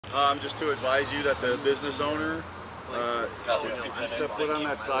Just to advise you that the business owner, if you step foot on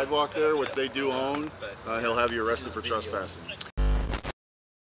that sidewalk there, which they do own, he'll have you arrested for trespassing.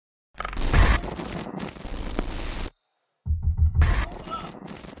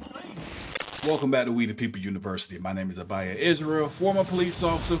 Welcome back to We the People University. My name is Abaya Israel, former police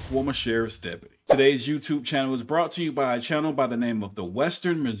officer, former sheriff's deputy. Today's YouTube channel is brought to you by a channel by the name of the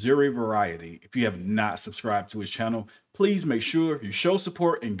Western Missouri Variety. If you have not subscribed to his channel, please make sure you show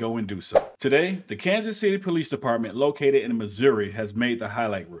support and go and do so. Today, the Kansas City Police Department located in Missouri has made the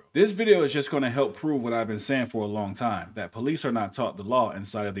highlight reel. This video is just going to help prove what I've been saying for a long time, that police are not taught the law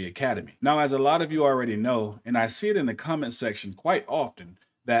inside of the academy. Now, as a lot of you already know, and I see it in the comment section quite often,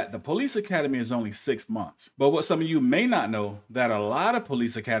 that the police academy is only 6 months. But what some of you may not know, that a lot of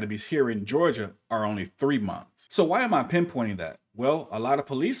police academies here in Georgia are only 3 months. So why am I pinpointing that? Well, a lot of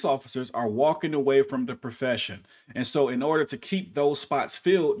police officers are walking away from the profession. And so in order to keep those spots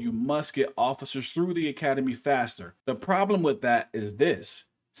filled, you must get officers through the academy faster. The problem with that is this: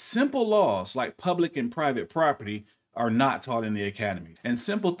 simple laws like public and private property are not taught in the academy. And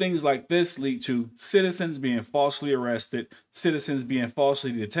simple things like this lead to citizens being falsely arrested, citizens being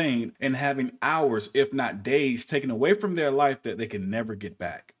falsely detained, and having hours, if not days, taken away from their life that they can never get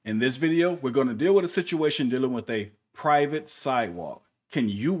back. In this video, we're going to deal with a situation dealing with a private sidewalk. Can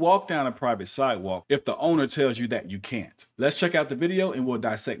you walk down a private sidewalk if the owner tells you that you can't? Let's check out the video and we'll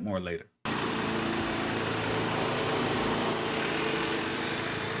dissect more later.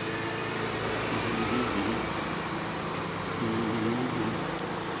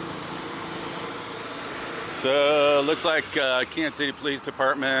 So looks like Kansas City Police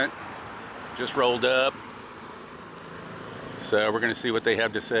Department just rolled up. So we're going to see what they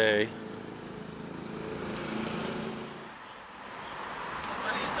have to say.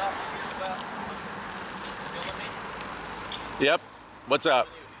 Yep. What's up?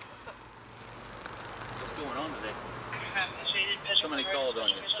 What's going on today? Somebody called on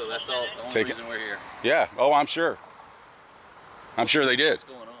you, so that's all. The only reason we're here. Yeah. Oh, I'm sure. I'm sure they did. What's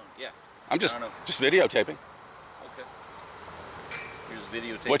going on? Yeah. I'm just videotaping. Okay. Here's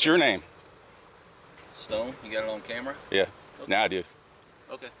videotaping. What's your name? Stone. You got it on camera? Yeah. Okay. Now I do.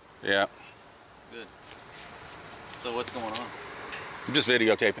 Okay. Yeah. Good. So what's going on? I'm just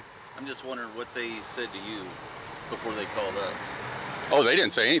videotaping. I'm just wondering what they said to you before they called us. Oh, they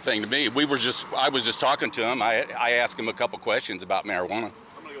didn't say anything to me. I was just talking to them. I asked them a couple questions about marijuana.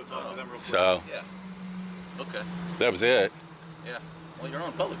 I'm gonna go talk to them real quick. So. Yeah. Okay. That was it. Yeah. Well, you're on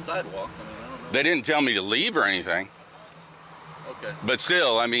a public sidewalk. I mean, I don't know. They didn't tell me to leave or anything. Okay. But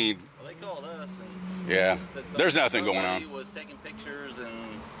still, I mean. Well, they called us and Yeah. said There's nothing going on. Somebody was taking pictures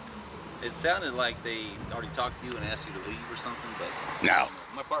and it sounded like they already talked to you and asked you to leave or something, but No.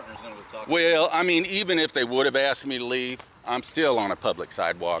 My partner's gonna go talk. Well, I mean, even if they would have asked me to leave, I'm still on a public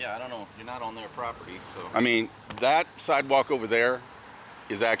sidewalk. Yeah, I don't know. You're not on their property, so. I mean, that sidewalk over there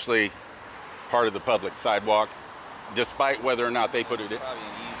is actually part of the public sidewalk, despite whether or not they put it in. Probably an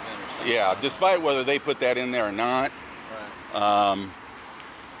easement or something. Yeah, despite whether they put that in there or not. Right.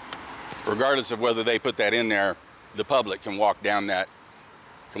 Regardless of whether they put that in there, the public can walk down that,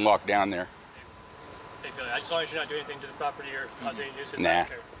 there. Basically, as long as you're not doing anything to the property or causing any nuisance. Nah. I don't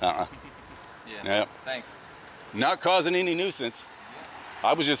care. Yeah. Nope. Thanks. Not causing any nuisance.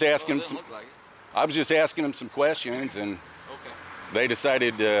 I was just asking them some. Look like it. I was just asking them some questions, and Okay. they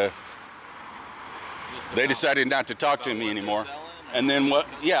decided not to talk to me anymore. And then what?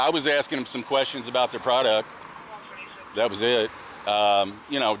 Yeah, I was asking them some questions about their product. That was it.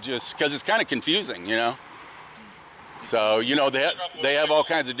 You know, just because it's kind of confusing, you know. So you know they have all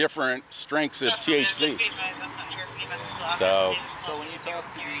kinds of different strengths of THC. So when you talk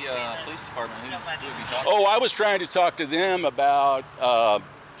to the police department, who have you talked to? Oh, I was trying to talk to them about,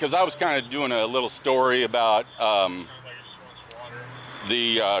 because I was kind of doing a little story about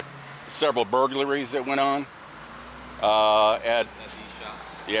the several burglaries that went on at,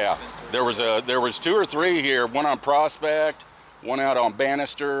 yeah, there was 2 or 3 here, one on Prospect, one out on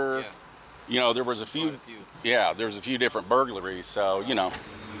Bannister. Yeah. You know, there was a few, yeah, there's a few different burglaries, so, you know.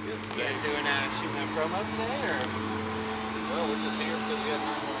 You guys doing shooting a promo today, or? Well, we're just here because we got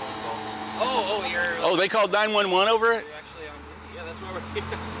 911 call. Oh, They called 911 over it? You're actually on duty. Yeah, that's why we're here.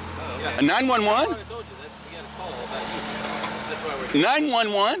 Oh, okay. A 911? I told you that we got a call about you. That's why we're here.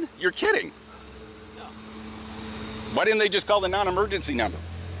 911? You're kidding. No. Why didn't they just call the non-emergency number?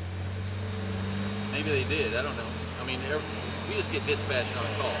 Maybe they did. I don't know. I mean, we just get dispatched on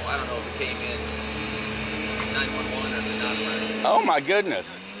a call. I don't know if it came in 911 or if it's not emergency. Oh my goodness.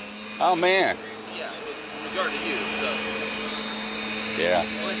 Oh man. Yeah, it was in regard to you, so. Yeah.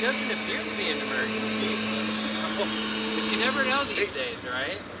 Well, it doesn't appear to be an emergency. But You never know these days,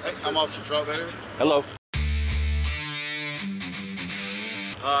 right? I'm Officer Troutbetter. Hello.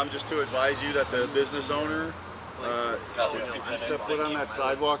 Just to advise you that the business owner, if you step foot on that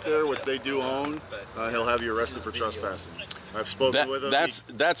sidewalk there, which they do own, he'll have you arrested for trespassing. I've spoken with him. That's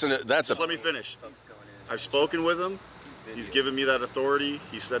a. Just let me finish. I've spoken with him. He's given me that authority.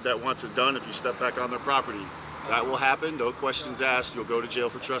 He said that once it's done, if you step back on their property, that will happen. No questions asked. You'll go to jail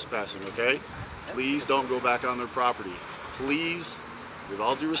for trespassing. Okay? Please don't go back on their property. Please, with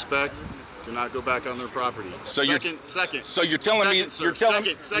all due respect, do not go back on their property. So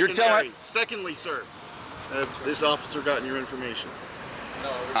Secondly, sir, this officer gotten your information?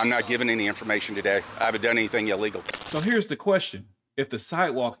 I'm not giving any information today. I haven't done anything illegal. So here's the question. If the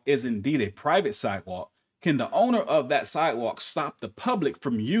sidewalk is indeed a private sidewalk, can the owner of that sidewalk stop the public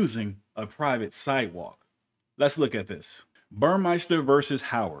from using a private sidewalk? Let's look at this. Burmeister versus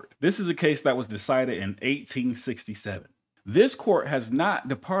Howard. This is a case that was decided in 1867. This court has not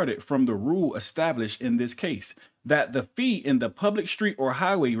departed from the rule established in this case, that the fee in the public street or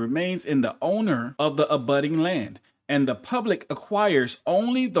highway remains in the owner of the abutting land, and the public acquires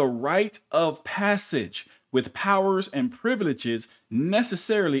only the right of passage, with powers and privileges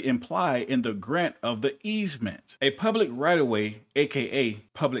necessarily implied in the grant of the easement. A public right-of-way, aka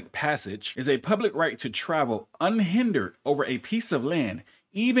public passage, is a public right to travel unhindered over a piece of land,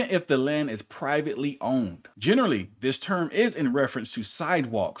 even if the land is privately owned. Generally, this term is in reference to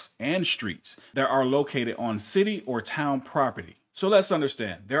sidewalks and streets that are located on city or town property. So let's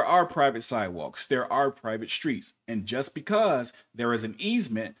understand, there are private sidewalks, there are private streets, and just because there is an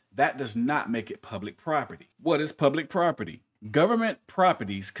easement, that does not make it public property. What is public property? Government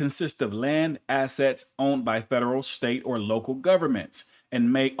properties consist of land assets owned by federal, state, or local governments,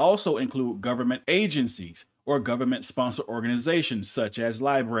 and may also include government agencies or government-sponsored organizations such as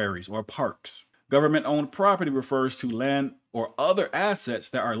libraries or parks. Government-owned property refers to land or other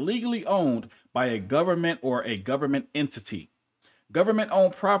assets that are legally owned by a government or a government entity.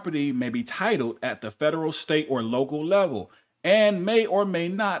 Government-owned property may be titled at the federal, state, or local level and may or may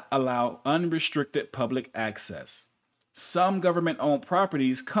not allow unrestricted public access. Some government-owned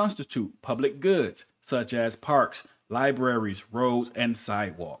properties constitute public goods, such as parks, libraries, roads, and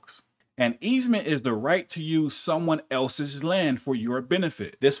sidewalks. An easement is the right to use someone else's land for your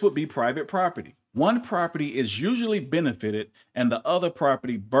benefit. This would be private property. One property is usually benefited and the other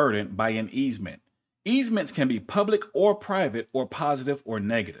property burdened by an easement. Easements can be public or private, or positive or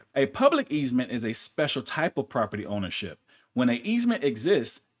negative. A public easement is a special type of property ownership. When an easement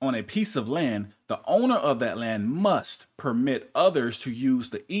exists on a piece of land, the owner of that land must permit others to use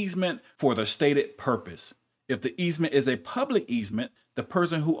the easement for the stated purpose. If the easement is a public easement, the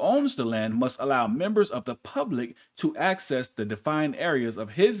person who owns the land must allow members of the public to access the defined areas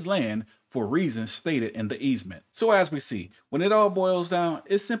of his land for reasons stated in the easement. So as we see, when it all boils down,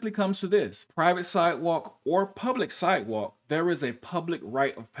 it simply comes to this. Private sidewalk or public sidewalk, there is a public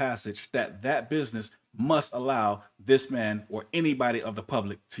right of passage that business must allow this man or anybody of the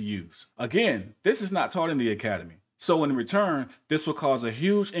public to use. Again, this is not taught in the academy. So in return, this will cause a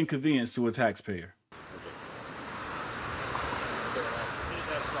huge inconvenience to a taxpayer.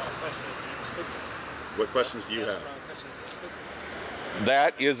 What questions do you have?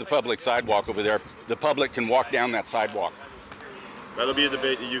 That is a public sidewalk over there. The public can walk down that sidewalk. That'll be a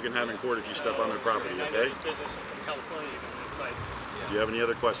debate that you can have in court if you step on their property, okay? Do you have any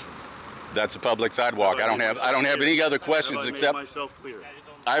other questions? That's a public sidewalk. I don't have any other questions except. Myself clear.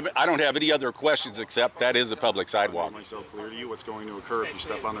 I don't have any other questions except that is a public sidewalk. Myself clear to you what's going to occur if you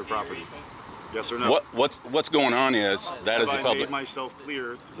step on their property. Yes or no? What's going on is that is a public. I made myself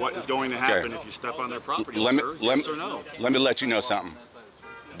clear what is going to happen if you step on their property. Yes or no? Let me let you know something.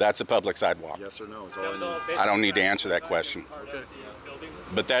 That's a public sidewalk. Yes or no is all I need. I don't need to answer that question. Okay.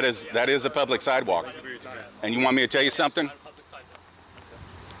 But that is a public sidewalk. Thank you for your time. And you want me to tell you something?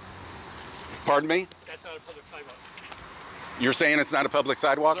 Pardon me? That's not a public sidewalk. You're saying it's not a public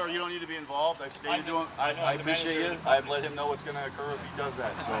sidewalk? Sir, you don't need to be involved. I've stated to him. I appreciate you. I've let him know what's going to occur if he does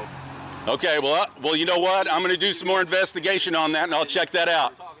that. So. Okay, well, you know what? I'm going to do some more investigation on that, and I'll check that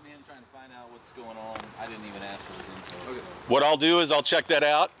out. Talking to him, trying to find out what's going on. I didn't even ask for his info. Okay. What I'll do is I'll check that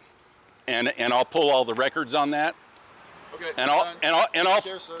out, and I'll pull all the records on that, Okay. and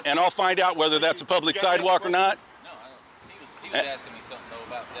I'll find out whether that's a public sidewalk or not. No, I don't. He was asking me something though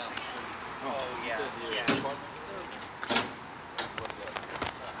about down the street. Oh, yeah.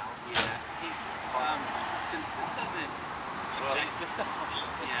 Since this doesn't affect,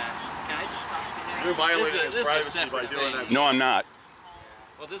 can I just talk to him? You're violating This his is privacy separate by doing thing. that. No, I'm not.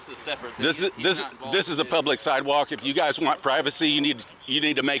 Well, this is a separate thing. This is a public sidewalk. If you guys want privacy, you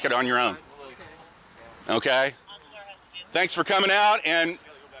need to make it on your own. Okay? Thanks for coming out, and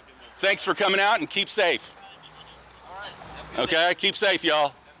keep safe. Okay, keep safe,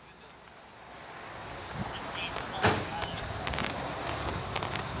 y'all.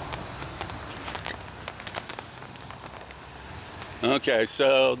 Okay,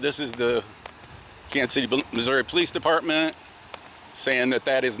 so this is the Kansas City, Missouri Police Department saying that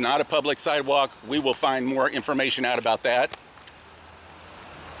that is not a public sidewalk. We will find more information out about that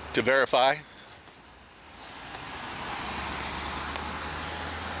to verify.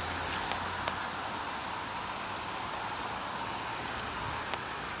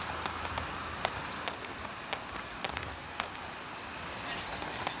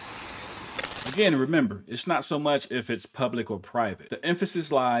 Again, remember, it's not so much if it's public or private. The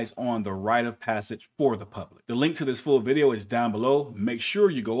emphasis lies on the rite of passage for the public. The link to this full video is down below. Make sure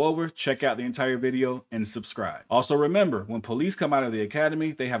you go over, check out the entire video, and subscribe. Also remember, when police come out of the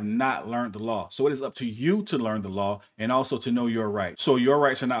academy, they have not learned the law. So it is up to you to learn the law and also to know your rights, so your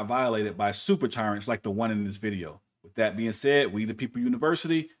rights are not violated by super tyrants like the one in this video. With that being said, We the People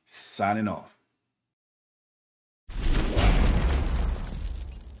University, signing off.